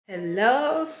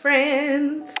Hello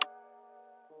friends!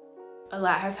 A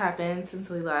lot has happened since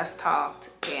we last talked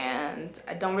and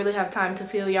I don't really have time to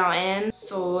fill y'all in,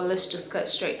 so let's just cut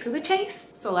straight to the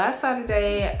chase. So last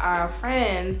Saturday, our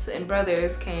friends and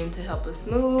brothers came to help us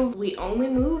move. We only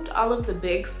moved all of the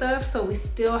big stuff, so we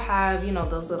still have, you know,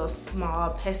 those little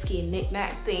small pesky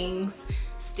knick-knack things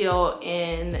still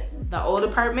in the old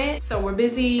apartment. So we're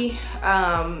busy,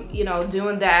 you know,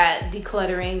 doing that,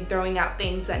 decluttering, throwing out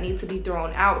things that need to be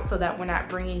thrown out so that we're not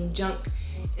bringing junk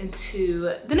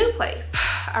into the new place.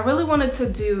 I really wanted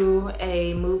to do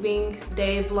a moving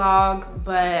day vlog,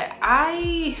 but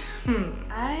I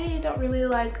don't really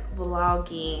like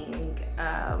vlogging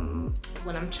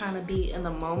when I'm trying to be in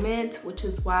the moment, which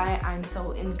is why I'm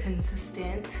so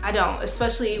inconsistent. I don't,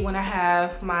 especially when I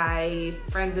have my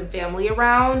friends and family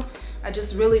around. I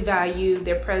just really value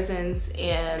their presence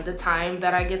and the time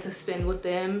that I get to spend with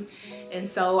them. And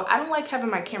so I don't like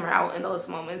having my camera out in those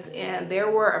moments. And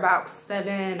there were about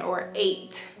 7 or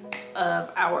 8 of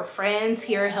our friends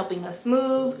here helping us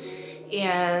move.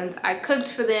 And I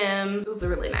cooked for them. It was a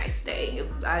really nice day.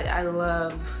 I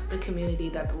love the community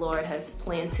that the Lord has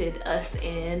planted us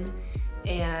in.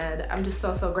 And I'm just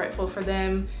so grateful for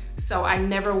them. So I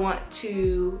never want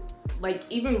to like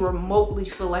even remotely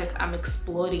feel like I'm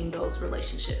exploiting those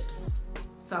relationships.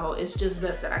 So it's just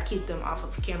best that I keep them off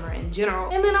of camera in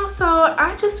general. And then also,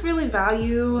 I just really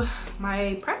value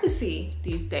my privacy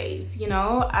these days. You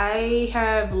know, I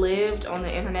have lived on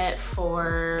the internet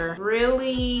for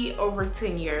really over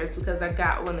 10 years because I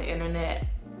got on the internet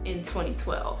in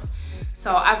 2012.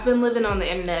 So I've been living on the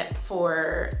internet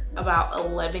for about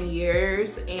 11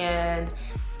 years, and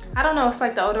I don't know, it's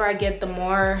like the older I get, the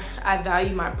more I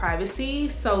value my privacy.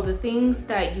 So the things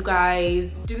that you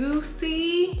guys do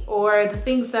see, or the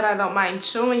things that I don't mind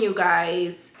showing you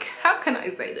guys, how can I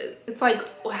say this? It's like,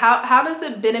 how does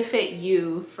it benefit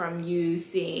you from you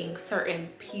seeing certain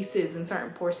pieces and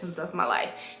certain portions of my life?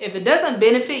 If it doesn't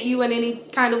benefit you in any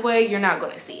kind of way, you're not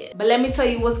gonna see it. But let me tell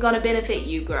you what's gonna benefit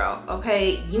you, girl,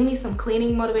 okay? You need some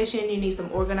cleaning motivation, you need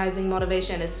some organizing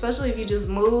motivation, especially if you just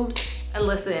moved. And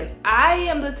listen, I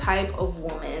am the type of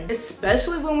woman,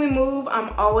 especially when we move,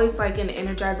 I'm always like an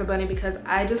Energizer bunny because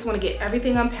I just want to get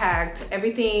everything unpacked,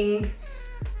 everything,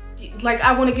 like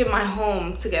I want to get my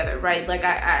home together, right? Like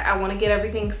I want to get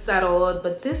everything settled.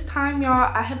 But this time,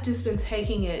 y'all, I have just been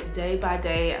taking it day by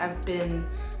day. I've been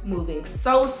moving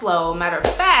so slow. Matter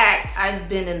of fact, I've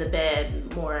been in the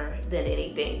bed more than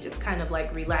anything, just kind of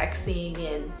like relaxing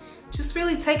and just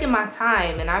really taking my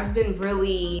time. And I've been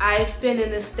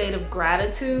in this state of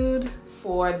gratitude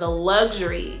for the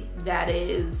luxury that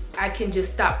is, I can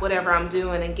just stop whatever I'm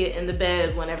doing and get in the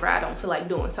bed whenever I don't feel like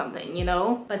doing something, you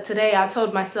know? But today I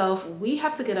told myself, we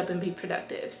have to get up and be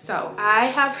productive. So I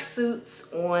have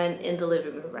Suits on in the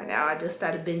living room right now. I just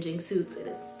started binging Suits. It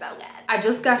is so good. I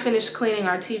just got finished cleaning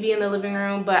our TV in the living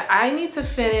room, but I need to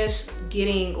finish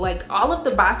getting like all of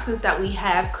the boxes that we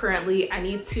have currently. I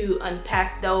need to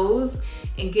unpack those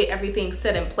and get everything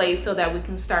set in place so that we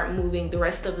can start moving the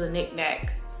rest of the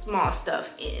knick-knack small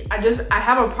stuff in. I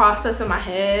have a process in my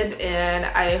head and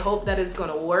I hope that it's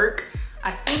gonna work.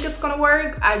 I think it's gonna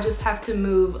work. I just have to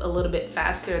move a little bit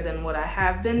faster than what I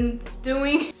have been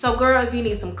doing. So girl, if you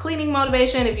need some cleaning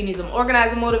motivation, if you need some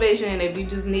organizing motivation, if you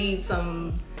just need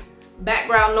some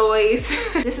background noise,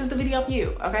 this is the video for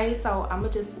you, okay? So I'm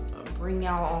gonna just bring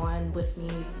y'all on with me,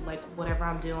 like whatever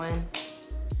I'm doing.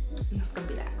 And that's gonna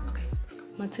be that, okay? Let's go.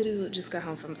 My to-do just got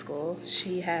home from school.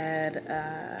 She had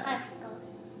popsicle.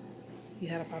 You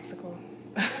had a popsicle?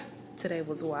 Today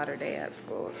was water day at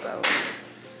school, so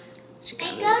she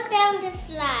got go down the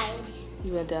slide.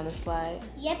 You went down the slide?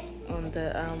 Yep. On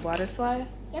the water slide?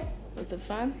 Yep. Was it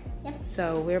fun? Yep.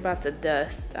 So we're about to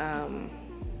dust. I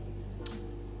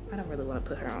don't really want to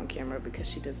put her on camera because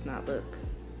she does not look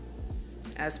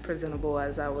as presentable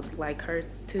as I would like her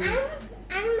to.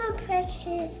 I'm a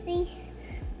princessy.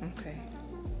 Okay.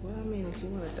 Well, I mean, if you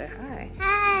want to say hi.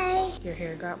 Hi. Your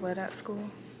hair got wet at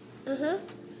school?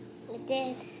 Mm-hmm. It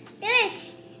did.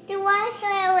 The water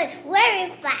slide was very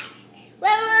fast.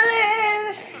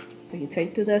 Very fast. So you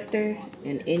take the duster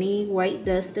and any white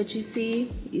dust that you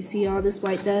see all this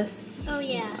white dust? Oh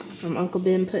yeah. From Uncle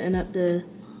Ben putting up the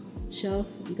shelf,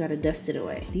 you gotta dust it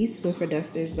away. These Swiffer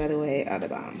dusters, by the way, are the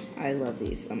bomb. I love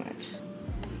these so much.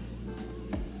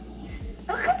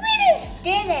 Uncle Ben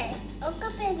did it.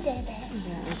 Uncle Ben did it.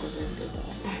 Yeah, Uncle Ben did that.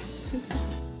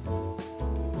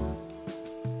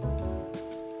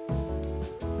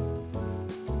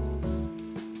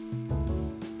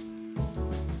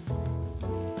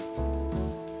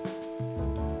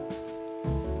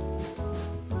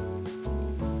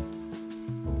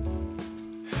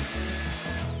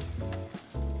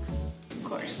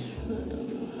 course. I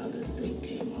don't know how this thing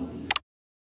came off.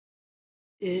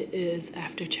 It is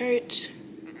after church.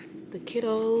 The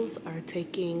kiddos are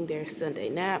taking their Sunday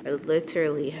nap. I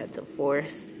literally had to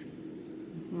force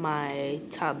my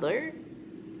toddler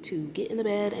to get in the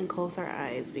bed and close her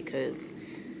eyes because,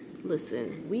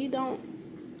 listen, we don't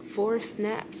force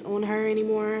naps on her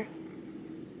anymore,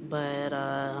 but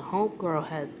homegirl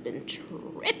has been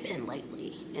tripping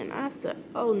lately. And I said,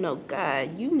 oh no,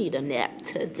 God, you need a nap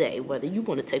today, whether you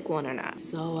want to take one or not.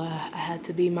 So I had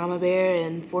to be mama bear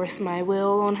and force my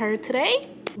will on her today.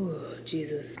 Oh,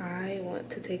 Jesus. I want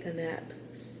to take a nap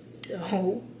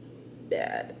so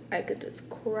bad. I could just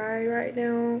cry right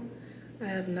now. I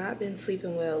have not been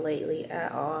sleeping well lately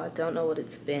at all. I don't know what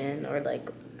it's been, or like,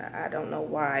 I don't know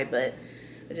why, but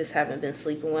I just haven't been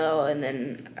sleeping well. And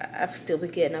then I've still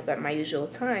been getting up at my usual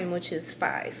time, which is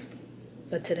 5.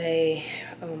 But today,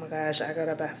 oh my gosh, I got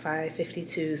up at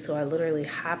 5:52, so I literally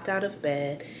hopped out of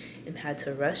bed and had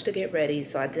to rush to get ready.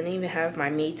 So I didn't even have my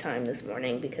me time this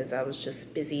morning because I was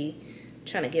just busy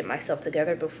trying to get myself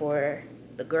together before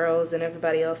the girls and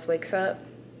everybody else wakes up.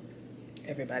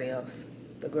 Everybody else,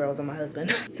 the girls and my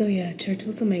husband. So yeah, church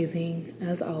was amazing,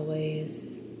 as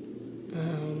always.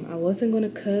 I wasn't gonna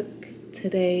cook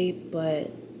today, but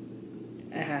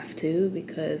I have to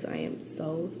because I am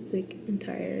so sick and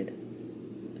tired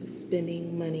of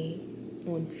spending money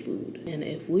on food. And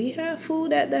if we have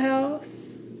food at the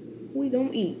house, we gonna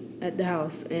eat at the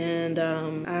house. And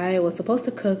I was supposed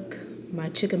to cook my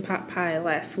chicken pot pie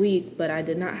last week, but I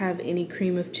did not have any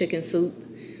cream of chicken soup,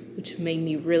 which made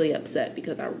me really upset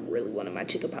because I really wanted my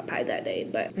chicken pot pie that day.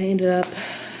 But I ended up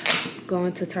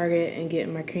going to Target and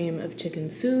getting my cream of chicken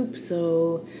soup.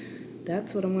 So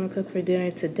that's what I'm gonna cook for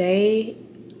dinner today.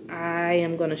 I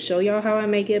am gonna show y'all how I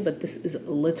make it, but this is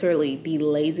literally the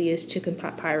laziest chicken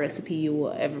pot pie recipe you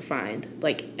will ever find,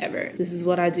 like ever. This is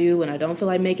what I do when I don't feel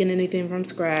like making anything from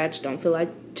scratch, don't feel like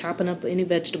chopping up any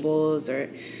vegetables, or,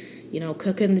 you know,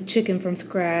 cooking the chicken from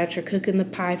scratch or cooking the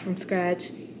pie from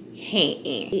scratch.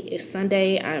 It's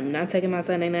Sunday, I'm not taking my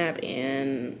Sunday nap,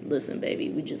 and listen, baby,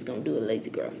 we just gonna do it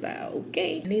lazy girl style,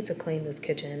 okay? I need to clean this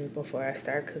kitchen before I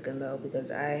start cooking though,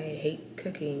 because I hate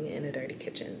cooking in a dirty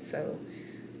kitchen. So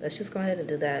let's just go ahead and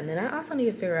do that. And then I also need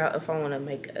to figure out if I want to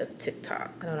make a TikTok.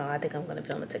 I don't know, I think I'm gonna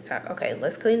film a TikTok. Okay,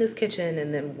 let's clean this kitchen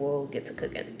and then we'll get to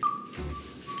cooking.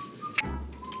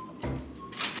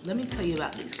 Let me tell you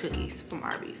about these cookies from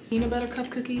Arby's. Peanut butter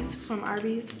cup cookies from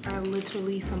Arby's are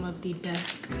literally some of the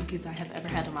best cookies I have ever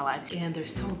had in my life. And they're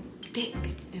so thick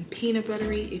and peanut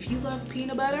buttery. If you love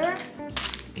peanut butter,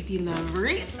 if you love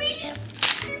Reese's,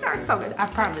 these are so good. I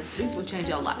promise, these will change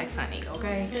your life, honey,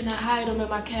 okay? And I hide them in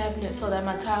my cabinet so that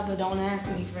my toddler don't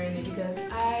ask me for any, because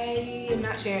I am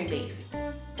not sharing these.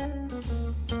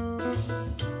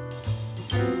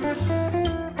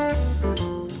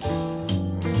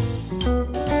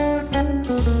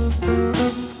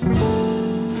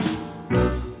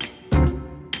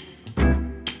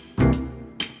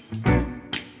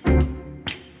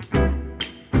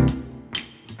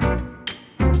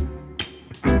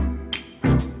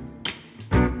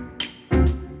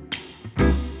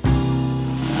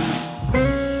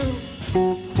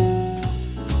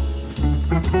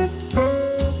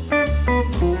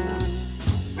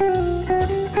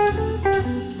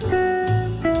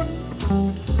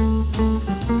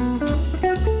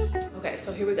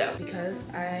 So here we go. Because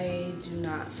I do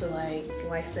not feel like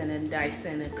slicing and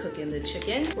dicing and cooking the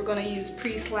chicken, we're gonna use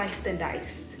pre-sliced and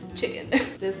diced chicken.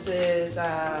 This is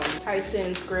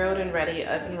Tyson's grilled and ready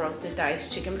oven roasted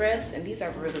diced chicken breast, and these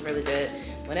are really, really good.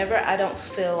 Whenever I don't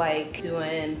feel like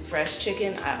doing fresh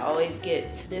chicken, I always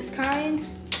get this kind,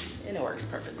 and it works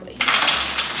perfectly.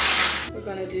 We're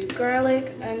gonna do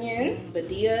garlic, onion,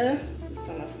 badilla. This is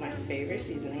some of my favorite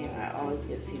seasoning. I always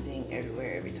get seasoning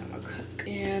everywhere, every time I cook.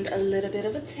 And a little bit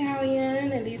of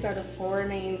Italian. And these are the 4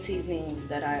 main seasonings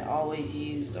that I always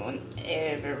use on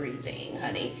everything,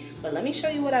 honey. But let me show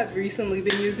you what I've recently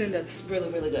been using that's really,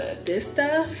 really good. This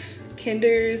stuff,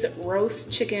 Kinder's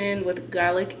roast chicken with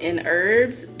garlic and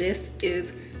herbs. This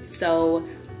is so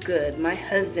good. My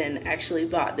husband actually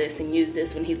bought this and used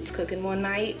this when he was cooking one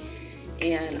night,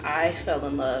 and I fell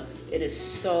in love. It is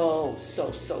so,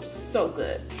 so, so, so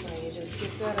good. So you just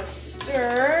give that a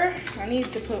stir. I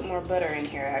need to put more butter in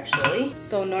here, actually.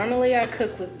 So normally I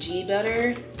cook with G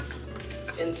butter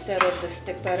instead of the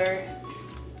stick butter.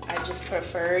 I just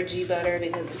prefer G butter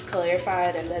because it's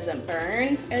clarified and doesn't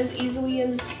burn as easily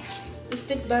as the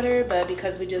stick butter, but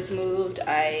because we just moved,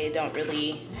 I don't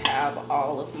really have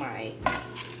all of my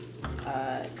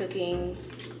cooking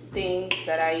things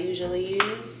that I usually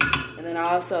use. And then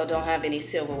I also don't have any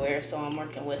silverware, so I'm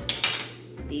working with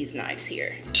these knives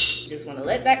here. just want to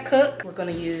let that cook. We're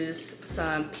going to use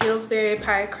some Pillsbury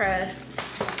pie crusts,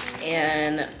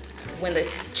 and when the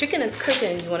chicken is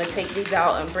cooking, you want to take these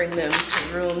out and bring them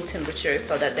to room temperature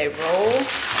so that they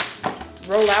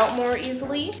roll out more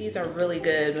easily. These are really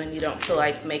good when you don't feel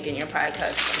like making your pie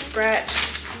crust from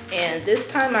scratch. And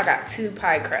this time I got 2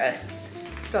 pie crusts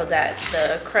so that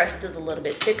the crust is a little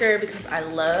bit thicker, because I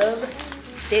love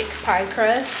thick pie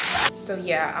crust. So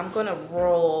yeah, I'm gonna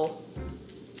roll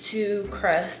 2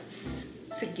 crusts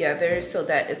together so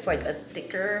that it's like a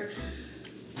thicker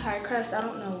pie crust. I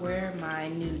don't know where my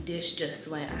new dish just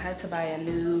went. I had to buy a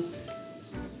new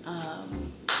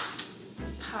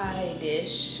pie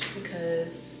dish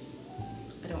because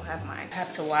I don't have mine. I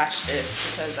have to wash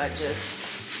this because I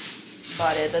just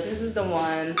bought it, but this is the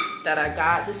one that I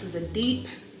got. This is a deep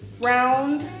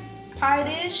round pie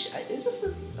dish. Is this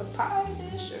a pie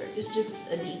dish, or it's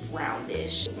just a deep round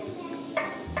dish?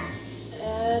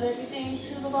 Add everything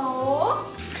to the bowl.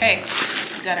 Okay,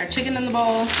 we got our chicken in the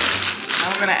bowl. Now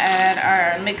we're gonna add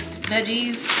our mixed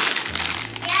veggies.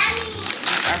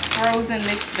 Just our frozen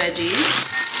mixed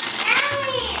veggies.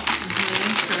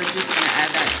 So we're just gonna add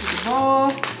that to the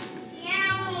bowl.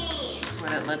 This is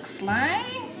what it looks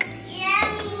like.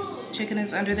 Chicken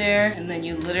is under there, and then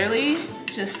you literally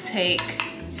just take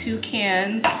 2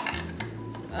 cans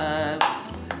of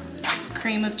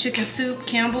cream of chicken soup.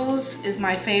 Campbell's is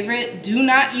my favorite. Do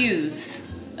not use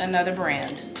another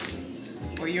brand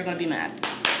or you're gonna be mad.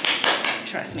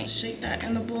 Trust me. Shake that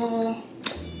in the bowl.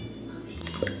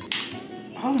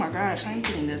 Oh my gosh, I'm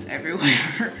getting this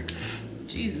everywhere.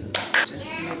 Jesus.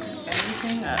 Just mix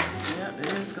everything up. Yep, it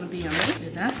is gonna be yummy.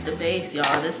 And that's the base,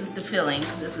 y'all. This is the filling.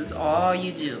 This is all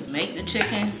you do. Make the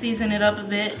chicken, season it up a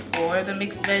bit, pour the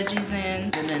mixed veggies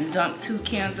in, and then dump 2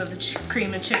 cans of the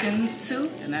cream and chicken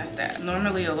soup, and that's that.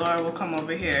 Normally, Laura will come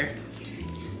over here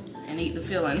and eat the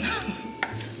filling,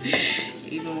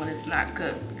 even when it's not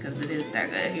cooked, because it is that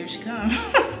good. Here she comes.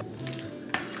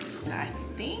 And I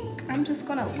think I'm just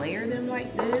gonna layer them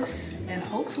like this, and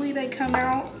hopefully they come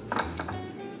out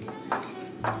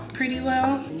pretty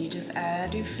well. And you just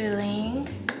add your filling.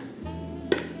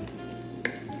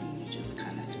 And you just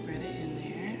kind of spread it in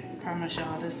there. I promise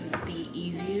y'all, this is the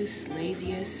easiest,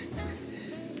 laziest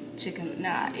chicken.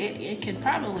 Nah, it can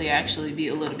probably actually be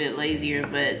a little bit lazier,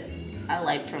 but I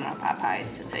like for my pot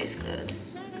pies to taste good.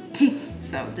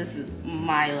 So this is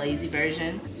my lazy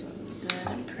version. So it's good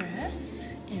and pressed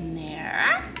in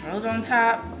there. Roll it on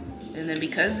top. And then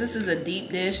because this is a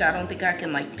deep dish, I don't think I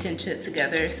can like pinch it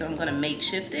together. So I'm gonna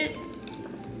makeshift it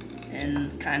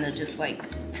and kind of just like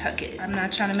tuck it. I'm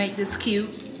not trying to make this cute.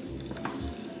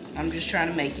 I'm just trying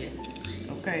to make it.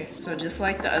 Okay, so just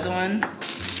like the other one, I'm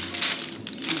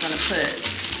gonna put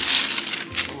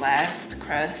the last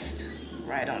crust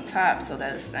right on top so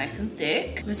that it's nice and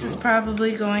thick. This is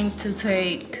probably going to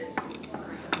take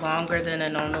longer than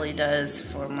it normally does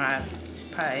for my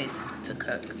pies to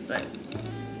cook, but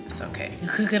it's okay. You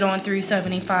cook it on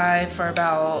 375 for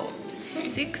about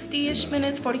 60-ish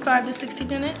minutes, 45 to 60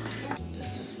 minutes.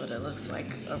 This is what it looks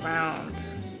like around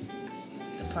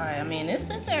the pie. I mean, it's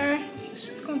in there. It's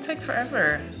just gonna take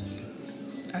forever,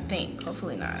 I think.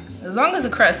 Hopefully not. As long as the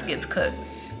crust gets cooked.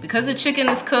 Because the chicken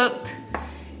is cooked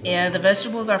and the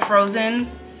vegetables are frozen,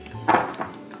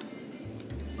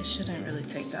 it shouldn't really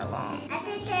take that long.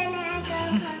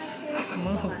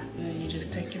 And then you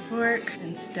just take your fork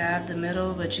and stab the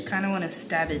middle, but you kind of want to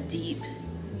stab it deep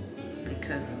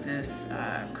because this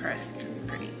crust is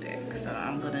pretty thick. So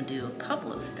I'm gonna do a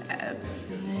couple of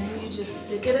stabs. And then you just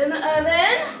stick it in the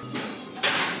oven.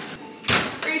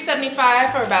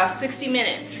 375 for about 60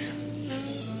 minutes.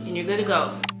 And you're good to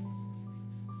go.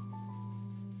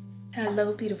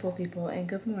 Hello beautiful people and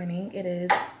good morning. It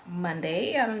is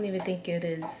Monday. I don't even think it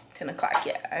is 10 o'clock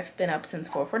yet. I've been up since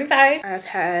 4:45. I've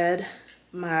had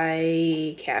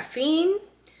my caffeine.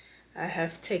 I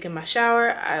have taken my shower.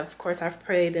 Of course I've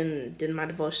prayed and did my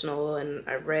devotional, and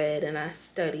I read and I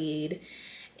studied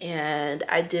and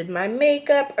I did my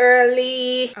makeup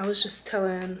early. I was just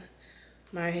telling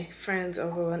my friends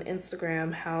over on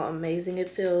Instagram how amazing it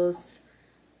feels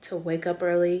to wake up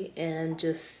early and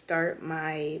just start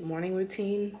my morning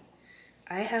routine.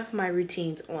 I have my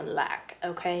routines on lock,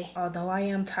 okay? Although I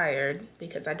am tired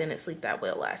because I didn't sleep that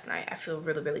well last night, I feel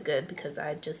really, really good because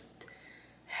I just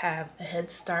have a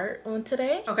head start on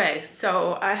today. Okay,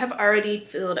 so I have already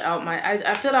filled out my,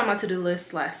 I filled out my to-do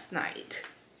list last night.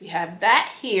 We have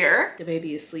that here. The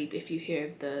baby is asleep. If you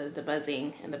hear the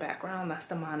buzzing in the background, that's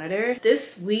the monitor.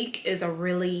 This week is a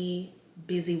really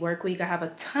busy work week. I have a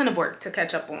ton of work to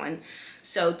catch up on.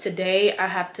 So today I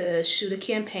have to shoot a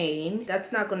campaign.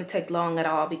 That's not going to take long at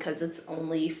all because it's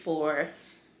only for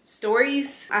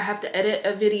stories. I have to edit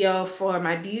a video for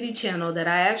my beauty channel that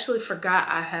I actually forgot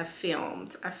I have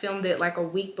filmed. I filmed it like a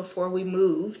week before we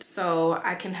moved, so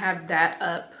I can have that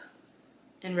up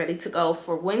and ready to go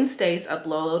for Wednesday's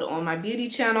upload on my beauty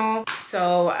channel.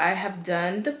 So I have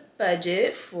done the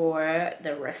budget for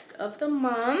the rest of the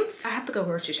month. I have to go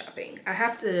grocery shopping. I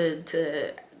have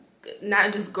to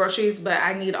not just groceries, but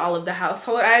I need all of the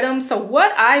household items. So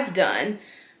what I've done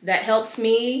that helps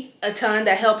me a ton,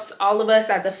 that helps all of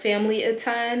us as a family a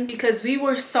ton, because we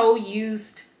were so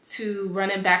used to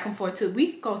running back and forth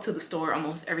we go to the store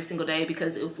almost every single day,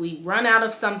 because if we run out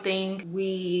of something,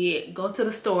 we go to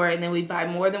the store and then we buy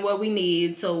more than what we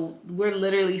need. So we're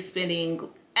literally spending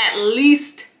at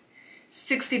least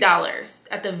 $60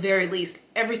 at the very least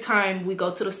every time we go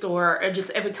to the store, or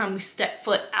just every time we step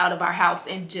foot out of our house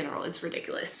in general. It's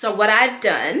ridiculous. So what I've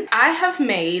done, I have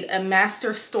made a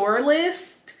master store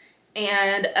list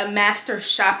and a master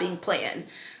shopping plan.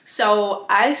 So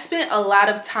I spent a lot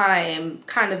of time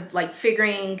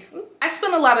figuring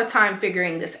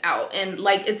this out, and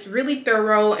like it's really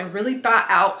thorough and really thought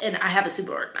out, and I have it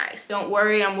super organized. Don't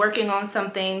worry, I'm working on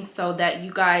something so that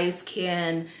you guys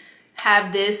can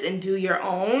have this and do your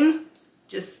own.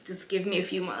 Just give me a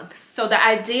few months. So the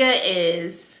idea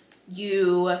is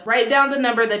you write down the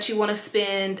number that you want to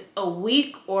spend a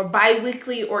week or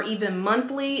bi-weekly or even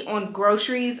monthly on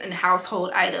groceries and household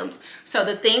items. So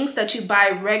the things that you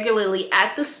buy regularly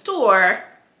at the store,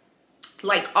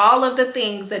 like all of the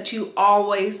things that you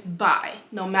always buy,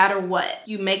 no matter what.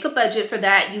 You make a budget for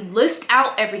that. You list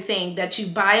out everything that you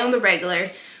buy on the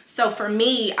regular. So for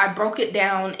me, I broke it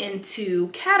down into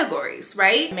categories,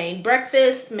 right? Main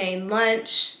breakfast, main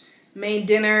lunch, main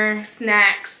dinner,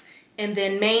 snacks, and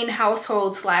then main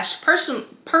household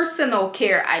 / personal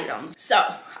care items. So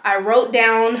I wrote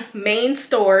down main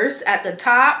stores at the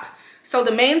top. So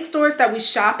the main stores that we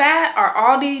shop at are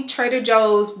Aldi, Trader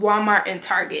Joe's, Walmart, and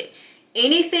Target.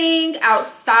 Anything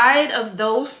outside of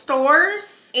those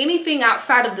stores, anything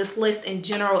outside of this list in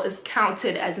general is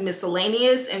counted as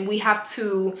miscellaneous, and we have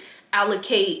to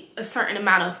allocate a certain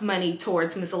amount of money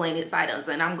towards miscellaneous items,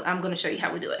 and I'm going to show you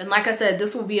how we do it. And like I said,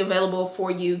 this will be available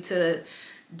for you to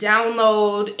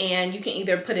download, and you can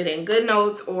either put it in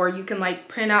GoodNotes or you can like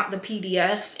print out the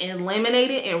PDF and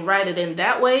laminate it and write it in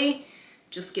that way.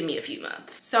 Just give me a few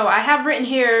months. So I have written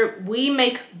here, we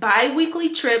make bi-weekly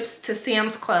trips to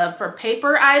Sam's Club for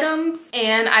paper items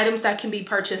and items that can be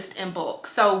purchased in bulk.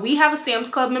 So we have a Sam's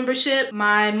Club membership.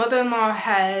 My mother-in-law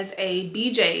has a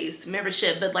BJ's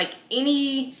membership, but like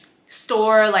any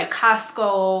store like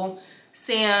Costco,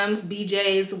 Sam's,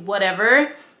 BJ's,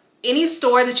 whatever, any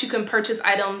store that you can purchase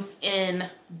items in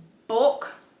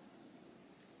bulk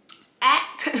at.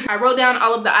 I wrote down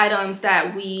all of the items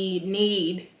that we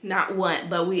need, not want,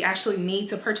 but we actually need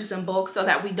to purchase in bulk so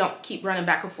that we don't keep running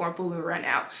back and forth when we run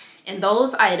out. And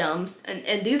those items,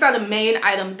 and these are the main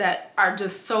items that are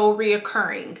just so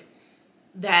reoccurring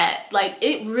that like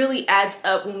it really adds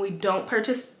up when we don't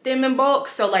purchase them in bulk.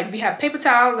 So like we have paper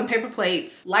towels and paper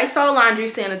plates, Lysol laundry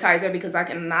sanitizer, because I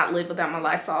cannot live without my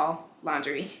Lysol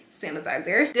laundry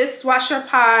sanitizer, dishwasher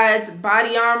pods,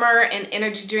 body armor, and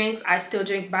energy drinks. I still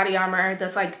drink body armor.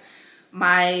 That's like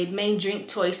my main drink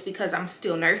choice because I'm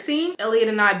still nursing. Elliot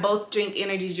and I both drink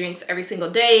energy drinks every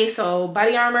single day. So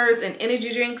body armors and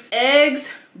energy drinks,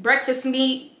 eggs, breakfast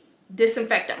meat,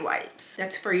 disinfectant wipes.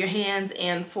 That's for your hands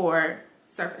and for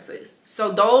surfaces.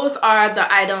 So those are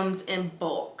the items in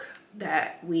bulk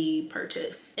that we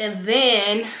purchase. And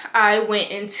then I went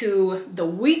into the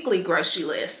weekly grocery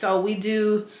list. So we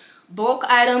do bulk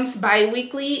items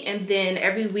bi-weekly, and then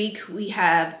every week we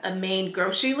have a main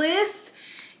grocery list.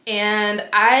 And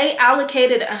I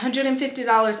allocated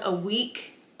 $150 a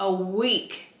week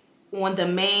on the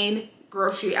main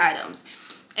grocery items.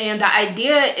 And the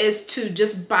idea is to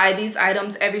just buy these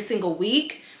items every single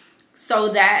week so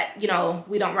that, you know,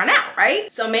 we don't run out,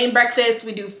 right? So main breakfast,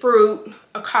 we do fruit,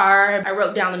 a carb. I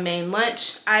wrote down the main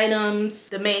lunch items,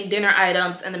 the main dinner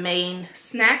items, and the main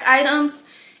snack items.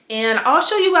 And I'll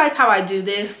show you guys how I do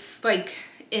this, like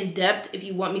in depth, if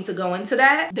you want me to go into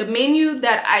that. The menu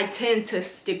that I tend to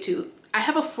stick to, I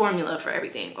have a formula for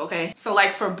everything, okay? So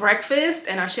like for breakfast,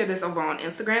 and I share this over on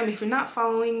Instagram. If you're not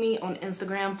following me on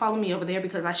Instagram, follow me over there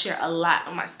because I share a lot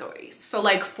on my stories. So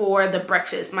like for the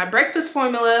breakfast, my breakfast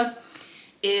formula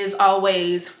is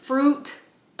always fruit,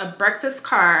 a breakfast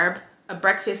carb, a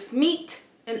breakfast meat,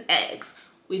 and eggs.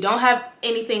 We don't have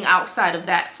anything outside of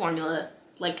that formula,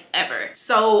 like ever.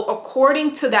 So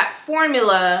according to that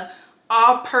formula,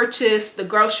 I'll purchase the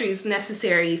groceries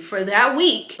necessary for that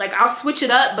week. Like I'll switch it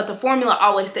up, but the formula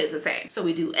always stays the same. So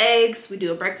we do eggs, we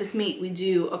do a breakfast meat, we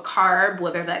do a carb,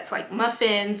 whether that's like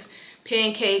muffins,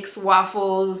 pancakes,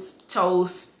 waffles,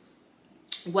 toast,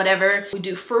 whatever. We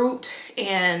do fruit,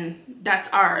 and that's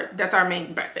our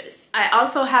main breakfast. I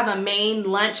also have a main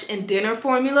lunch and dinner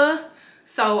formula.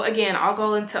 So again, I'll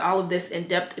go into all of this in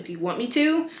depth if you want me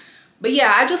to. But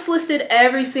yeah, I just listed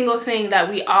every single thing that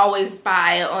we always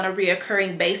buy on a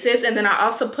reoccurring basis. And then I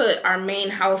also put our main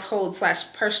household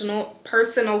 /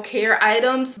 personal care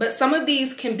items. But some of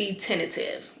these can be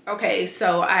tentative. Okay,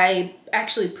 so I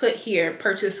actually put here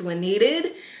purchase when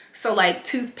needed. So like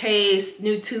toothpaste,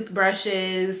 new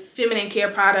toothbrushes, feminine care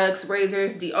products,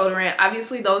 razors, deodorant.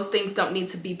 Obviously those things don't need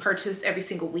to be purchased every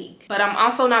single week. But I'm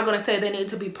also not gonna say they need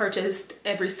to be purchased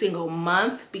every single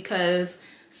month, because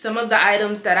some of the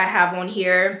items that I have on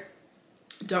here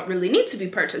don't really need to be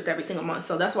purchased every single month.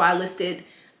 So that's why I listed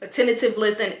a tentative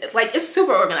list, and like it's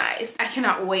super organized. I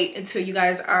cannot wait until you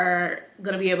guys are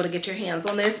gonna be able to get your hands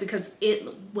on this, because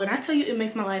when I tell you, it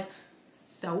makes my life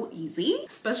so easy,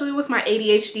 especially with my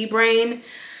ADHD brain.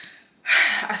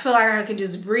 I feel like I can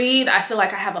just breathe. I feel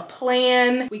like I have a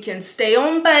plan. We can stay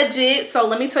on budget. So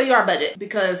let me tell you our budget,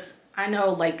 because I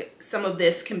know like some of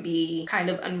this can be kind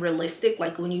of unrealistic.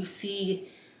 Like when you see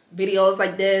videos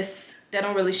like this, they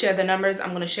don't really share the numbers.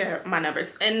 I'm gonna share my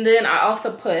numbers. And then I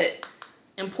also put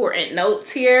important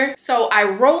notes here. So I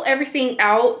wrote everything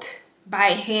out by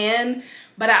hand,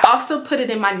 but I also put it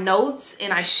in my notes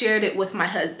and I shared it with my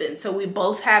husband. So we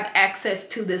both have access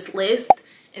to this list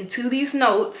and to these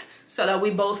notes, so that we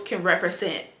both can reference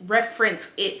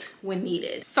it when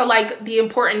needed. So like the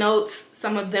important notes,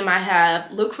 some of them I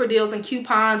have: look for deals and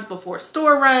coupons before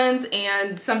store runs,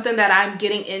 and something that I'm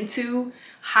getting into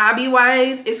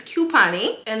hobby-wise is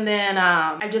couponing. And then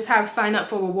I just have sign up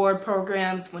for reward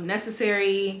programs when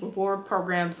necessary. Reward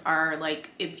programs are like,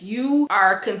 if you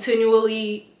are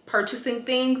continually purchasing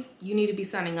things, you need to be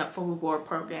signing up for reward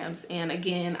programs. And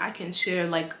again, I can share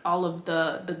like all of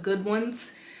the good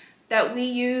ones that we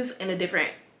use in a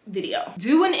different video.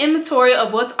 Do an inventory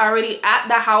of what's already at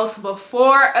the house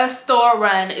before a store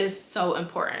run is so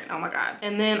important. Oh my God.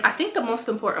 And then I think the most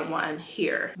important one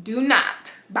here: do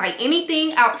not buy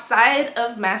anything outside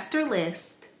of master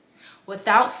list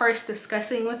without first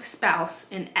discussing with spouse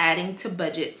and adding to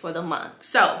budget for the month.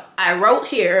 So I wrote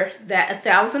here that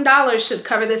 $1,000 should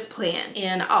cover this plan.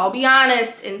 And I'll be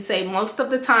honest and say most of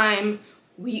the time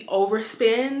we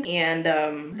overspend, and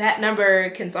that number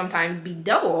can sometimes be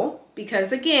double,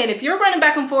 because again, if you're running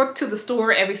back and forth to the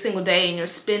store every single day and you're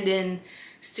spending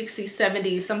 60,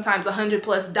 70, sometimes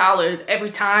 $100+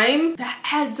 every time, that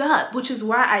adds up, which is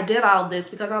why I did all of this,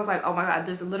 because I was like, oh my God,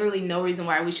 there's literally no reason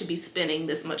why we should be spending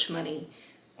this much money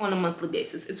on a monthly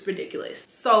basis. It's ridiculous.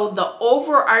 So the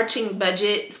overarching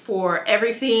budget for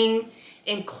everything,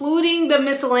 including the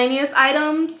miscellaneous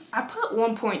items, I put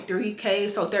 1.3K,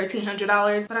 so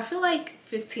 $1,300, but I feel like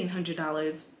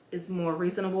 $1,500 is more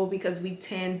reasonable, because we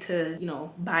tend to, you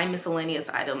know, buy miscellaneous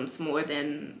items more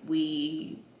than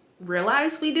we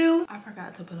realize we do. I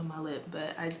forgot to put on my lip,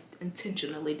 but I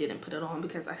intentionally didn't put it on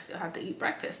because I still have to eat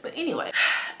breakfast. But anyway,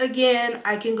 again,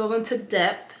 I can go into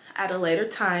depth at a later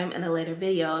time in a later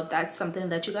video if that's something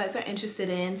that you guys are interested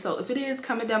in. So if it is,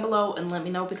 comment down below and let me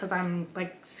know, because I'm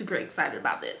like super excited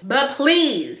about this. But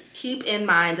please keep in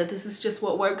mind that this is just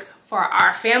what works for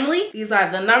our family. These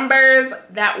are the numbers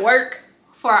that work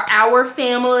for our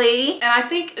family. And I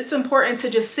think it's important to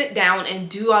just sit down and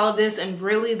do all of this and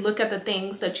really look at the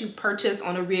things that you purchase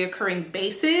on a reoccurring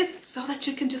basis, so that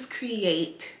you can just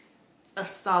create a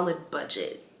solid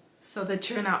budget, so that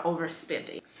you're not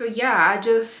overspending. So yeah, I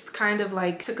just kind of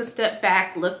like took a step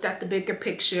back, looked at the bigger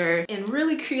picture, and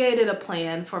really created a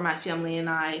plan for my family and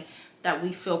I that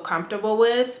we feel comfortable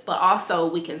with, but also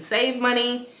we can save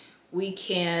money. We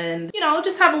can, you know,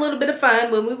 just have a little bit of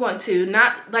fun when we want to,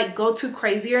 not like go too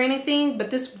crazy or anything,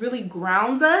 but this really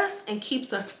grounds us and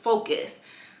keeps us focused,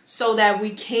 so that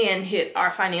we can hit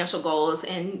our financial goals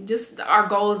and just our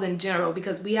goals in general,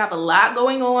 because we have a lot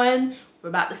going on. We're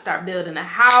about to start building a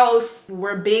house.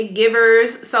 We're big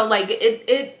givers. So like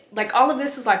like all of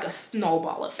this is like a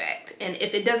snowball effect. And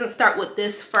if it doesn't start with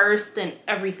this first, then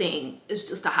everything is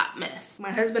just a hot mess.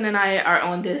 My husband and I are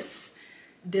on this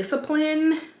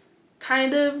discipline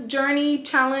kind of journey,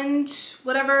 challenge,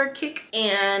 whatever, kick.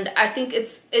 And I think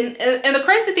it's, and the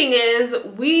crazy thing is,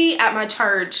 we at my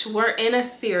church, we're in a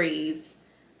series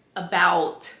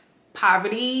about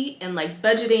poverty and like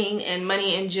budgeting and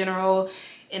money in general.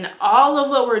 And all of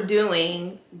what we're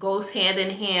doing goes hand in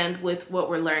hand with what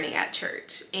we're learning at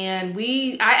church. And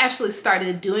I actually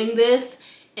started doing this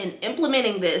and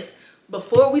implementing this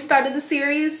before we started the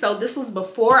series. So this was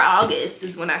before August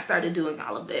is when I started doing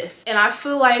all of this. And I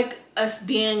feel like us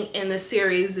being in the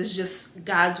series is just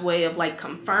God's way of like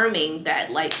confirming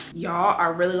that like y'all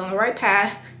are really on the right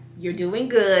path. You're doing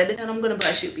good, and I'm gonna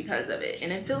bless you because of it,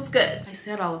 and it feels good. I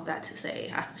said all of that to say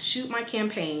I have to shoot my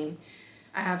campaign,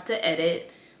 I have to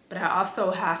edit, but I also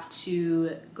have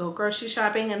to go grocery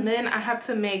shopping, and then I have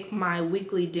to make my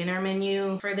weekly dinner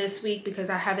menu for this week because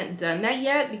I haven't done that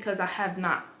yet because I have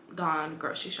not gone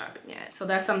grocery shopping yet. So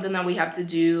that's something that we have to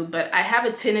do, but I have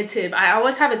a tentative, I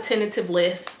always have a tentative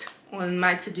list on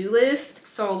my to-do list.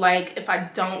 So like if I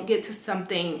don't get to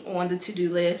something on the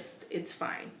to-do list, it's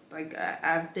fine. Like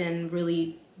I've been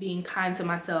really being kind to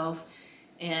myself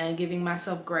and giving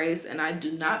myself grace, and I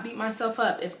do not beat myself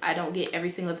up if I don't get every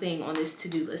single thing on this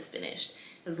to-do list finished.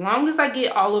 As long as I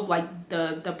get all of like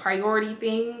the priority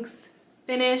things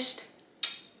finished,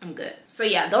 I'm good. So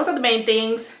yeah, those are the main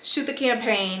things. Shoot the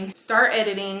campaign, start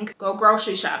editing, go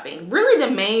grocery shopping. Really the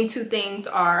main two things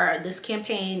are this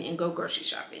campaign and go grocery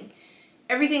shopping.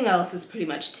 Everything else is pretty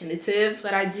much tentative,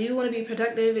 but I do want to be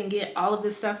productive and get all of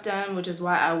this stuff done, which is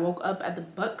why I woke up at the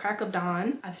butt crack of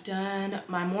dawn. I've done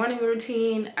my morning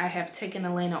routine. I have taken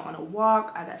Elena on a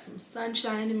walk. I got some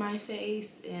sunshine in my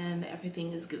face and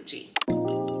everything is Gucci.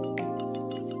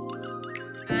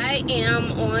 I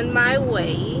am on my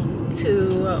way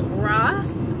to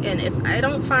Ross, and if I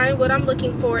don't find what I'm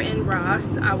looking for in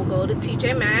Ross, I will go to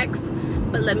TJ Maxx.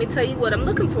 But let me tell you what I'm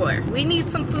looking for. We need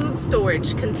some food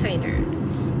storage containers.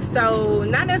 So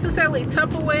not necessarily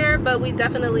Tupperware, but we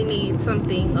definitely need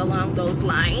something along those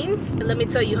lines. And let me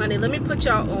tell you, honey, let me put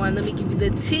y'all on. Let me give you the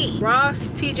tea. Ross,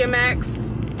 TJ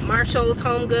Maxx, Marshall's,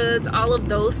 Home Goods, all of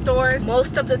those stores.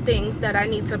 Most of the things that I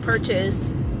need to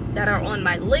purchase that are on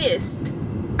my list,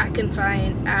 I can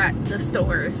find at the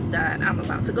stores that I'm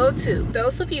about to go to.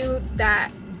 Those of you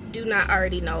that do not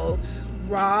already know,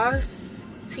 Ross,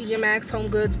 TJ Maxx, Home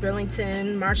Goods,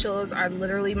 Burlington, Marshalls are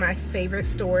literally my favorite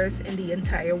stores in the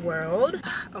entire world.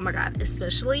 Oh my God,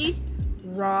 especially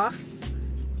Ross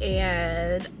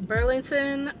and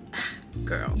Burlington.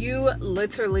 Girl, you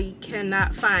literally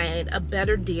cannot find a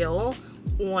better deal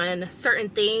on certain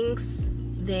things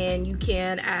than you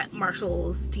can at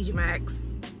Marshalls, TJ Maxx,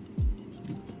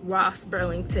 Ross,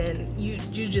 Burlington. You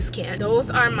just can't.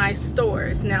 Those are my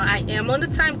stores. Now I am on the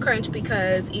time crunch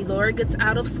because Elora gets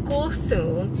out of school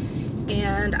soon,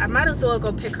 and I might as well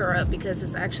go pick her up because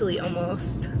it's actually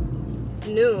almost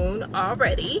noon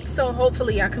already. So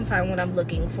hopefully I can find what I'm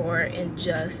looking for in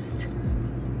just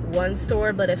one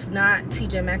store, but if not,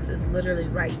 TJ Maxx is literally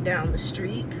right down the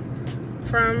street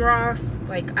from Ross.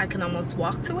 Like I can almost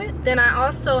walk to it. Then I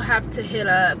also have to hit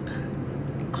up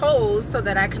Kohl's so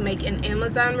that I can make an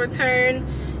Amazon return,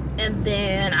 and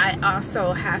then I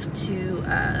also have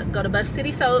to go to Buff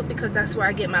City Soap because that's where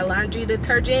I get my laundry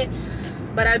detergent.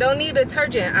 But I don't need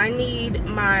detergent, I need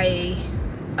my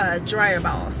dryer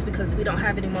balls because we don't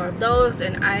have any more of those,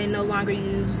 and I no longer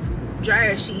use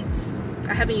dryer sheets.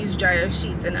 I haven't used dryer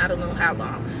sheets in I don't know how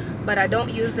long, but I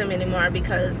don't use them anymore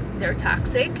because they're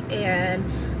toxic, and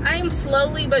I am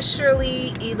slowly but surely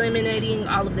eliminating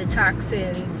all of the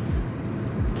toxins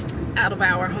out of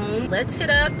our home. Let's hit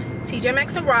up TJ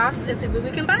Maxx and Ross and see what we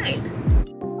can find.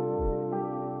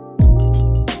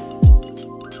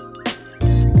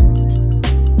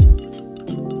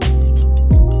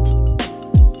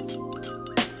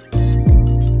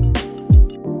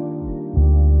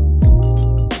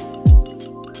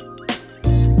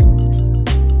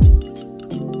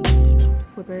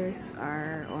 Slippers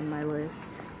are on my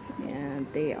list, and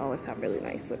they always have really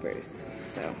nice slippers,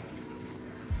 so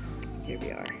here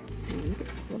we are. See,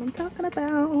 this is what I'm talking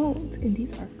about. And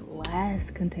these are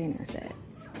glass container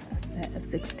sets. A set of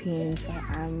 16, so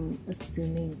I'm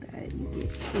assuming that you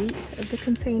get 8 of the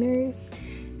containers.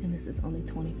 And this is only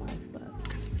 25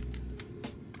 bucks.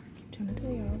 I'm trying to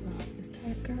tell y'all, Ross is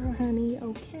that girl, honey,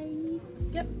 okay?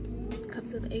 Yep,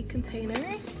 comes with 8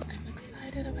 containers. I'm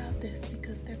excited about this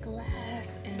because they're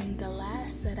glass, and the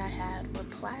last set I had were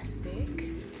plastic.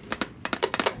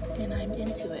 And I'm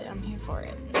into it, I'm here for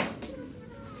it.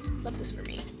 Love this for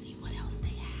me. Let's see what else they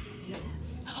have.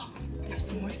 Oh, there's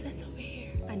some more sets over here.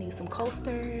 I need some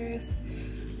coasters.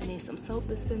 I need some soap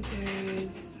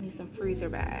dispensers. I need some freezer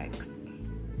bags.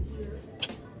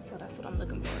 So that's what I'm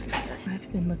looking for in here.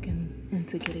 I've been looking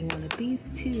into getting one of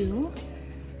these too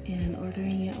and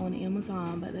ordering it on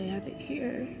Amazon, but they have it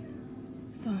here.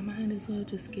 So I might as well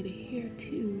just get it here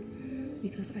too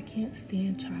because I can't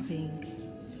stand chopping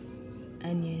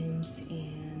onions,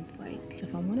 and like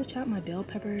if I want to chop my bell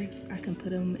peppers, I can put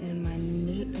them in my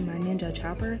Ninja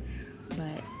chopper,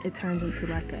 but it turns into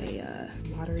like a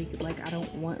watery, like I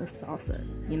don't want a salsa,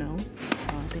 you know?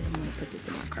 So I think I'm gonna put this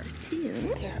in my cart too.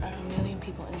 There are a million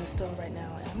people in the store right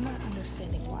now, and I'm not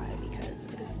understanding why, because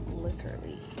it is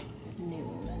literally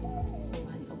noon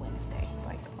on a Wednesday.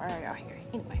 Like, why are y'all here?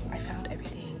 Anyway, I found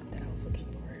everything that I was looking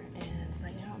for, and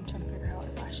right now I'm trying to figure out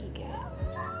if I should get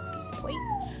these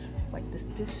plates, like this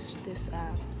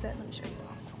set. Let me show you.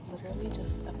 It's literally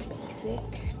just a basic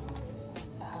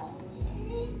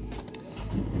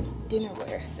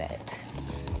dinnerware set,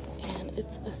 and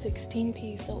it's a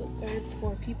 16-piece, so it serves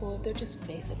 4 people. They're just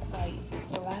basic white.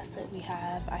 The last set we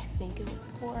have, I think it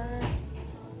was for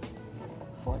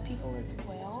 4 people as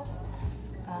well,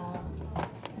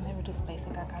 and they were just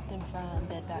basic. I got them from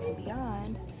Bed Bath &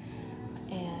 Beyond,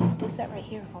 and this set right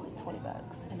here is only 20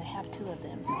 bucks, and they have 2 of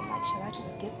them. So I'm like, should I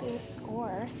just get this,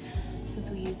 or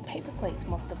since we use paper plates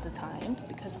most of the time,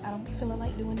 because I don't be feeling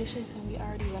like doing dishes and we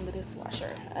already run the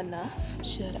dishwasher enough,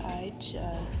 should I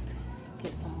just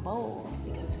get some bowls?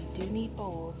 Because we do need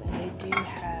bowls, and they do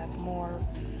have more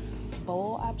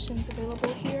bowl options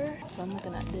available here. So I'm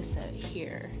looking at this set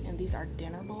here, and these are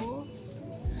dinner bowls.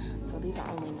 So these are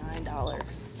only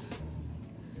 $9,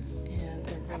 and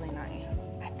they're really nice.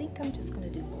 I think I'm just gonna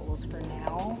do bowls for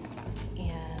now,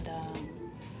 and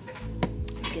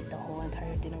get the whole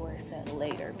entire dinnerware set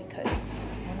later, because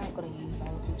we're not going to use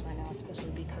all of these right now,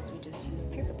 especially because we just use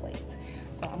paper plates.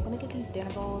 So I'm going to get these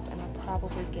dinner bowls, and I'll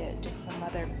probably get just some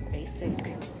other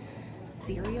basic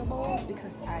cereal bowls,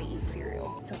 because I eat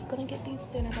cereal. So I'm going to get these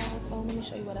dinner bowls. Oh, let me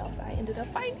show you what else I ended up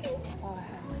finding. So I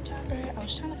have my chopper. I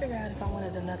was trying to figure out if I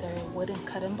wanted another wooden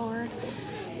cutting board,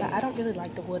 but I don't really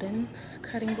like the wooden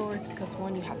cutting boards, because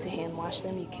 1, you have to hand wash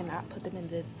them. You cannot put them in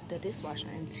the dishwasher,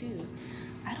 and 2,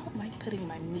 I don't like putting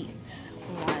my meat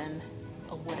on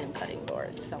a wooden cutting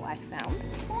board. So I found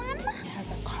this one. It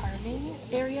has a carving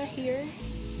area here.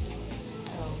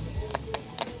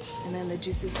 And then the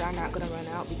juices are not going to run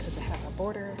out because it has a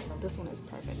border. So this one is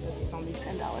perfect. This is only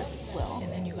 $10 as well.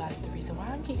 And then you guys, the reason why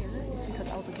I'm here is because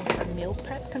I was looking for meal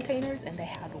prep containers, and they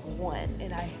had 1,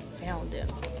 and I found them.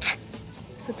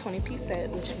 It's a 20-piece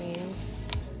set, which means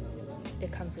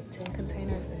it comes with 10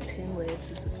 containers and 10 lids.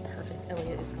 This is perfect.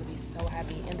 Elliot is going to be so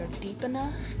happy. And they're deep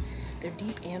enough. They're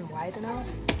deep and wide enough.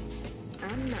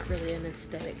 I'm not really an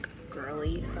aesthetic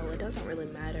girly, so it doesn't really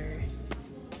matter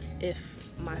if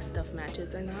my stuff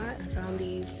matches or not. I found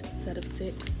these set of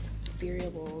 6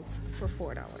 cereal bowls for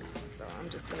 $4. So I'm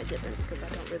just going to get them because I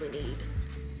don't really need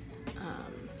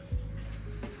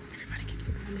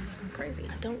I'm crazy.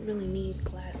 I don't really need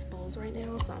glass bowls right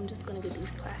now, so I'm just gonna get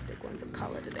these plastic ones and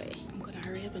call it a day. I'm gonna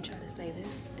hurry up and try to say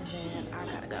this, and then I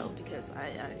gotta go because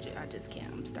I just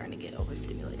can't. I'm starting to get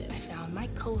overstimulated. I found my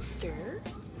coasters.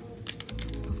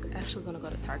 I was actually gonna go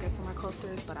to Target for my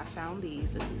coasters, but I found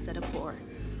these. It's a set of 4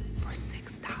 for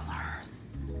 $6.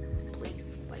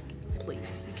 Please, like,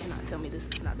 please, you cannot tell me this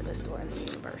is not the best store in the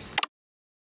universe.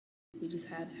 We just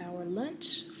had our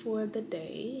lunch for the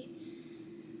day.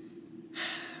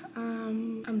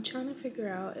 I'm trying to figure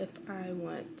out if I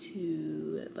want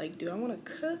to, like, do I want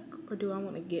to cook or do I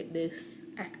want to get this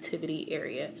activity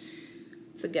area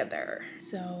together?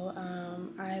 So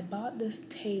I bought this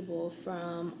table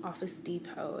from Office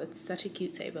Depot. It's such a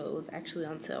cute table. It was actually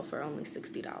on sale for only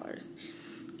 $60.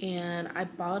 And I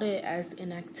bought it as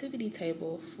an activity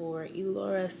table for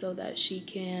Elora so that she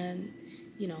can,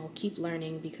 you know, keep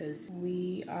learning, because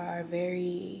we are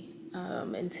very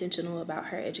intentional about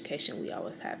her education. We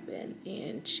always have been,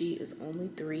 and she is only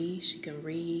 3. She can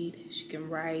read, she can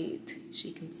write,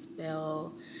 she can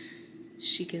spell,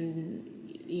 she can,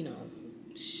 you know,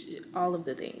 all of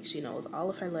the things. She knows all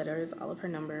of her letters, all of her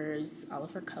numbers, all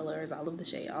of her colors, all of the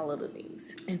shade, all of the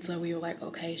things. And so we were like,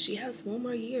 okay, she has 1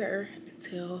 more year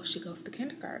until she goes to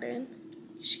kindergarten.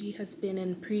 She has been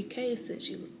in pre-K since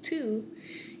she was 2,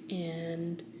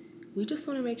 and we just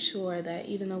want to make sure that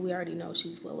even though we already know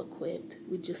she's well equipped,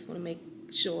 we just want to make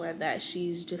sure that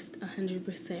she's just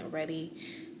 100% ready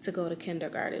to go to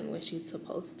kindergarten when she's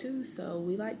supposed to. So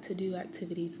we like to do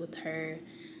activities with her,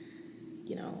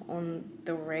 you know, on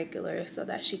the regular, so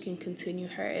that she can continue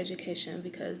her education,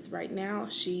 because right now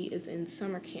she is in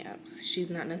summer camp. She's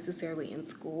not necessarily in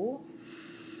school.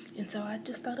 And so I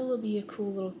just thought it would be a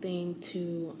cool little thing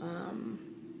to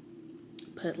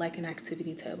put like an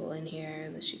activity table in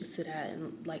here that she could sit at,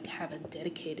 and like have a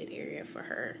dedicated area for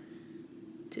her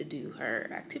to do her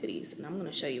activities. And I'm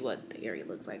going to show you what the area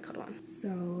looks like. Hold on.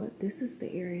 So this is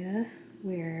the area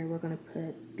where we're going to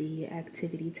put the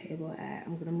activity table at.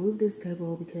 I'm going to move this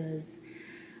table because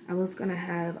I was gonna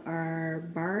have our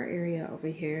bar area over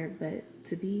here, but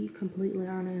to be completely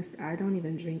honest, I don't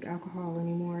even drink alcohol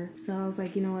anymore. So I was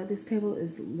like, you know what, this table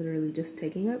is literally just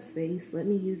taking up space. Let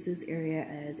me use this area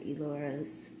as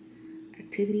Elora's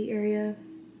activity area.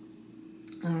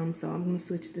 So I'm gonna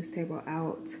switch this table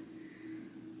out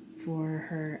for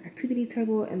her activity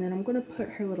table, and then I'm gonna put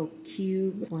her little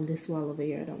cube on this wall over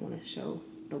here. I don't wanna show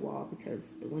the wall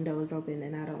because the window is open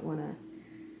and I don't wanna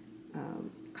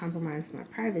compromise my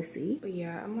privacy. But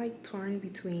yeah, I'm like torn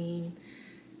between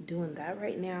doing that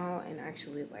right now and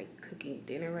actually like cooking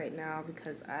dinner right now,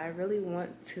 because I really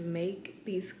want to make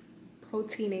these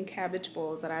protein and cabbage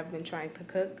bowls that I've been trying to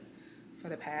cook for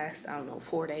the past, I don't know,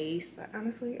 4 days. But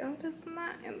honestly, I'm just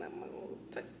not in the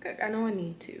mood to cook. I know I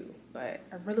need to, but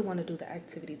I really want to do the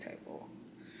activity table.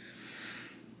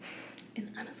 And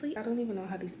honestly, I don't even know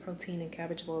how these protein and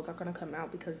cabbage bowls are gonna come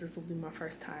out, because this will be my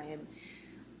first time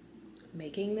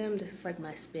making them. This is like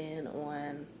my spin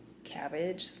on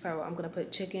cabbage. So I'm gonna put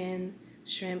chicken,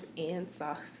 shrimp, and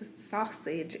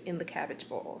sausage in the cabbage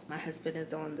bowls. My husband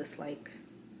is on this like,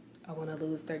 I want to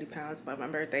lose 30 pounds by my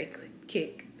birthday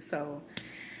kick. So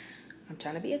I'm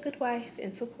trying to be a good wife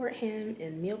and support him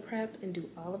and meal prep and do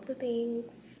all of the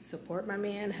things. Support my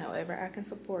man however I can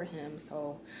support him.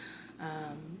 So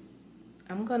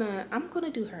I'm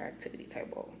gonna do her activity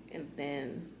table, and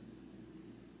then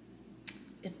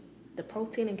if the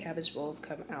protein and cabbage bowls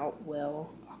come out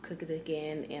well, I'll cook it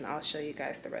again and I'll show you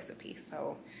guys the recipe.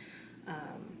 So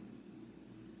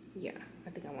yeah, I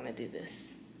think I want to do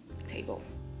this table.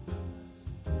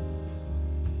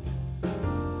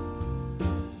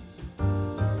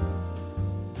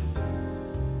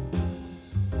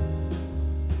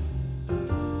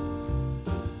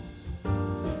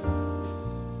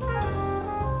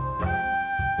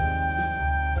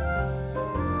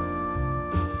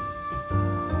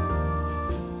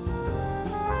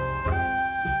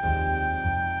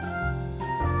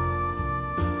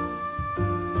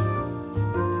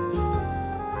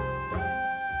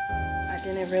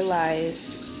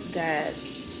 Realize that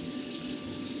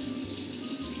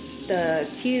the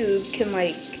cube can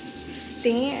like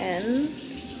stand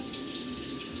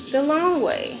the long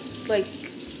way, like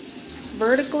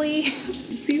vertically.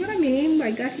 See what I mean?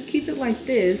 Like I could keep it like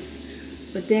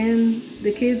this, but then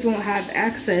the kids won't have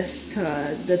access to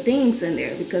the things in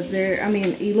there, because they're, I mean,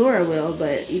 Elora will,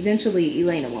 but eventually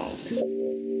Elena won't.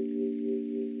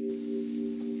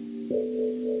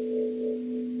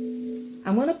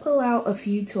 I want to pull out a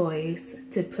few toys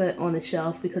to put on the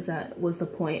shelf, because that was the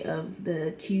point of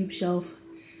the cube shelf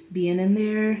being in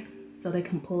there, so they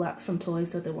can pull out some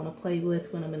toys that they want to play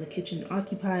with when I'm in the kitchen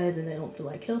occupied and they don't feel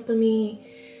like helping me.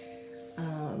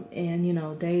 And you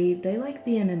know, they like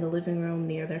being in the living room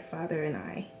near their father and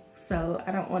I. So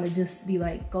I don't want to just be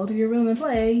like, go to your room and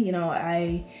play. You know,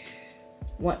 I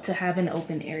want to have an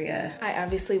open area. I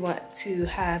obviously want to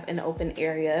have an open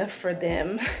area for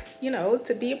them, you know,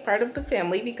 to be a part of the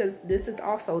family, because this is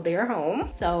also their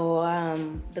home. So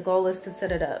the goal is to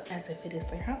set it up as if it is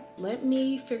their home. Let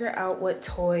me figure out what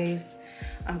toys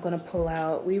I'm gonna pull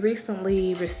out. We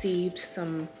recently received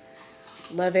some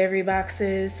Love Every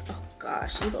boxes. Oh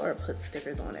gosh, Laura put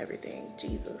stickers on everything,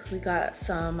 Jesus. We got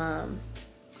some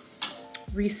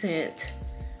recent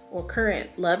or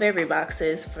current Love Every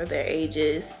boxes for their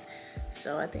ages.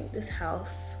 So I think this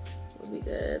house will be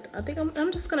good. I think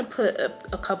I'm just gonna put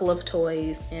a couple of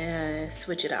toys and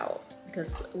switch it out,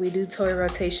 because we do toy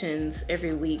rotations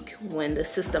every week when the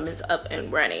system is up and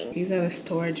running. These are the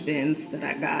storage bins that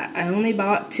I got. I only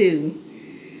bought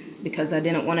 2 because I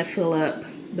didn't want to fill up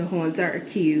the whole entire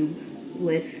cube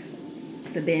with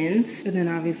the bins. And then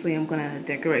obviously I'm gonna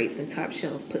decorate the top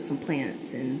shelf, put some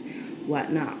plants and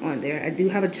whatnot on there. I do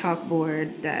have a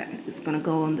chalkboard that is gonna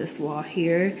go on this wall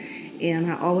here,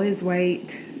 and I always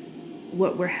write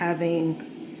what we're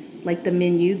having, like the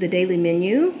menu, the daily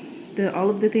menu, all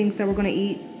of the things that we're gonna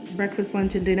eat, breakfast,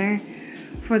 lunch, and dinner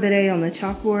for the day on the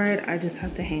chalkboard. I just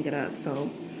have to hang it up, so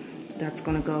that's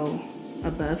gonna go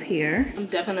above here. I'm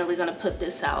definitely gonna put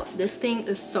this out. This thing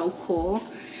is so cool.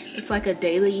 It's like a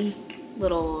daily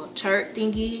little chart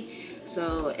thingy.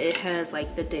 So it has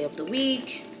like the day of the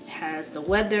week, has the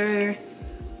weather,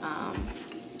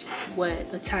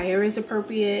 what attire is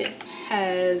appropriate,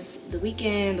 has the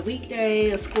weekend, the weekday,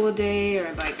 a school day,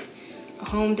 or like a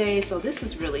home day. So this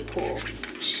is really cool.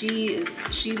 She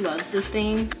loves this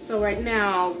thing. So right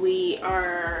now we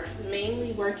are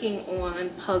mainly working on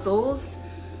puzzles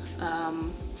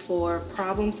for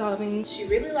problem solving. She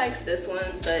really likes this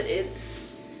one, but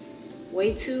it's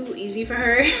way too easy for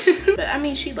her. But I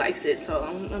mean, she likes it, so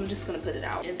I'm just gonna put it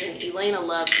out. And then Elena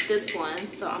loves this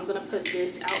one, so I'm gonna put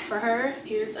this out for her.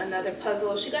 Here's another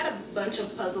puzzle. She got a bunch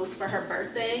of puzzles for her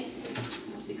birthday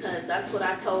because that's what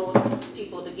I told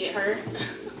people to get her.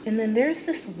 And then there's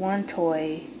this one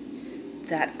toy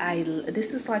that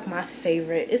this is like my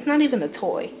favorite. It's not even a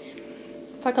toy.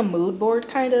 It's like a mood board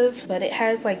kind of, but it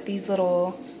has like these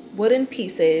little wooden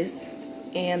pieces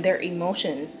and they're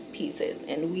emotion pieces.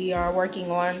 And we are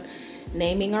working on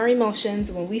naming our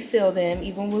emotions when we feel them.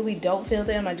 Even when we don't feel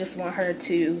them, I just want her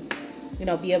to, you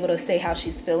know, be able to say how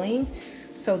she's feeling.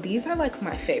 So these are like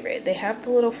my favorite. They have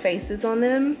the little faces on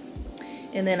them.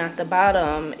 And then at the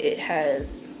bottom, it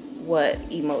has what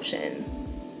emotion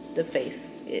the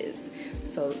face is.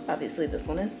 So obviously this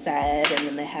one is sad, and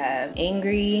then they have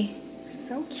angry.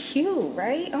 So cute,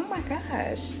 right? Oh my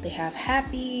gosh. They have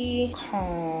happy,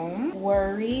 calm,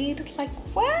 worried, like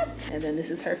what? And then this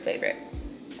is her favorite,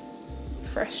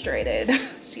 frustrated.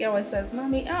 She always says,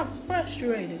 Mommy, I'm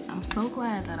frustrated. I'm so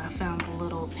glad that I found the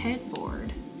little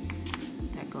pegboard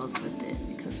that goes with it,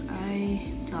 because I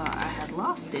thought I had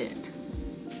lost it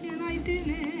and I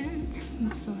didn't.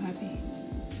 I'm so happy.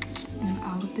 And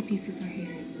all of the pieces are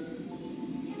here.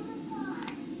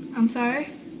 I'm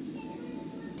sorry?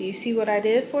 Do you see what I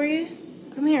did for you?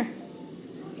 Come here.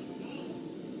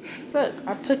 Look,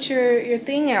 I put your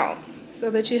thing out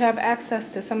so that you have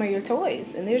access to some of your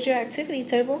toys. And there's your activity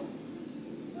table.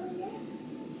 Oh, yeah?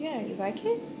 Yeah, you like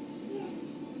it? Yes.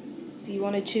 Do you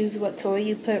want to choose what toy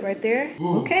you put right there?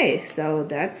 Okay, so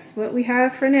that's what we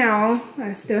have for now.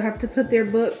 I still have to put their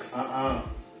books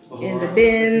in the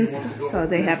bins so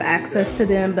they have access to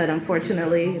them, but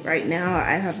unfortunately right now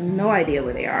I have no idea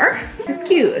where they are. It's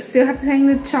cute. I still have to hang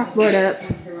the chalkboard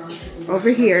up over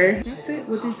here. That's it.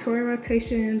 We'll do toy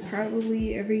rotation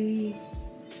probably every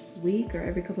week or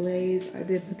every couple of days. I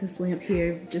did put this lamp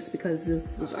here just because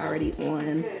this was already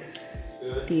on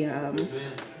the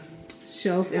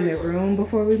shelf in their room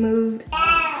before we moved.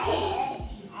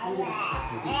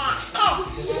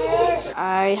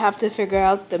 I have to figure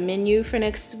out the menu for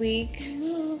next week.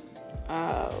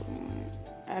 I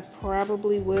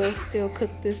probably will still cook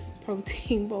this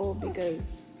protein bowl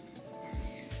because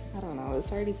I don't know,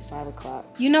 it's already 5 o'clock.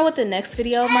 You know what the next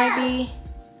video might be?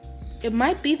 It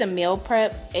might be the meal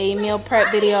prep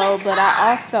video, but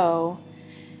I also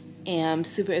am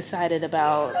super excited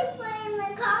about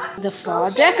the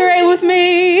fall decorate with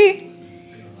me.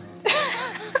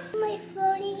 My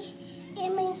phone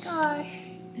in my car.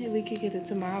 Hey, we could get it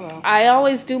tomorrow. I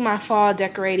always do my fall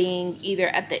decorating either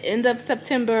at the end of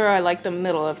September or like the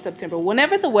middle of September.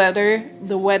 Whenever the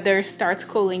weather starts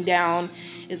cooling down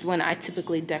is when I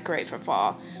typically decorate for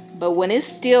fall. But when it's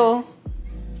still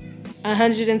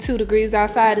 102 degrees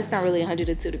outside, it's not really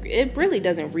 102 degrees. It really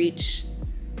doesn't reach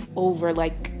over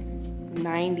like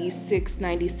 96,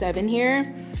 97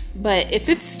 here. But if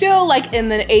it's still like in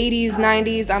the 80s,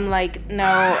 90s, I'm like, no,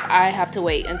 I have to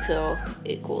wait until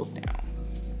it cools down.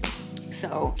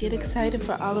 So get excited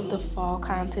for all of the fall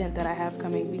content that I have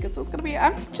coming, because it's gonna be,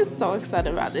 I'm just so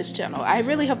excited about this channel. I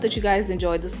really hope that you guys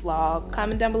enjoyed this vlog.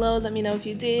 Comment down below, let me know if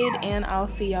you did, and I'll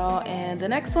see y'all in the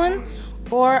next one,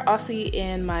 or I'll see you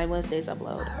in my Wednesday's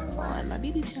upload on my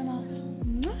beauty channel.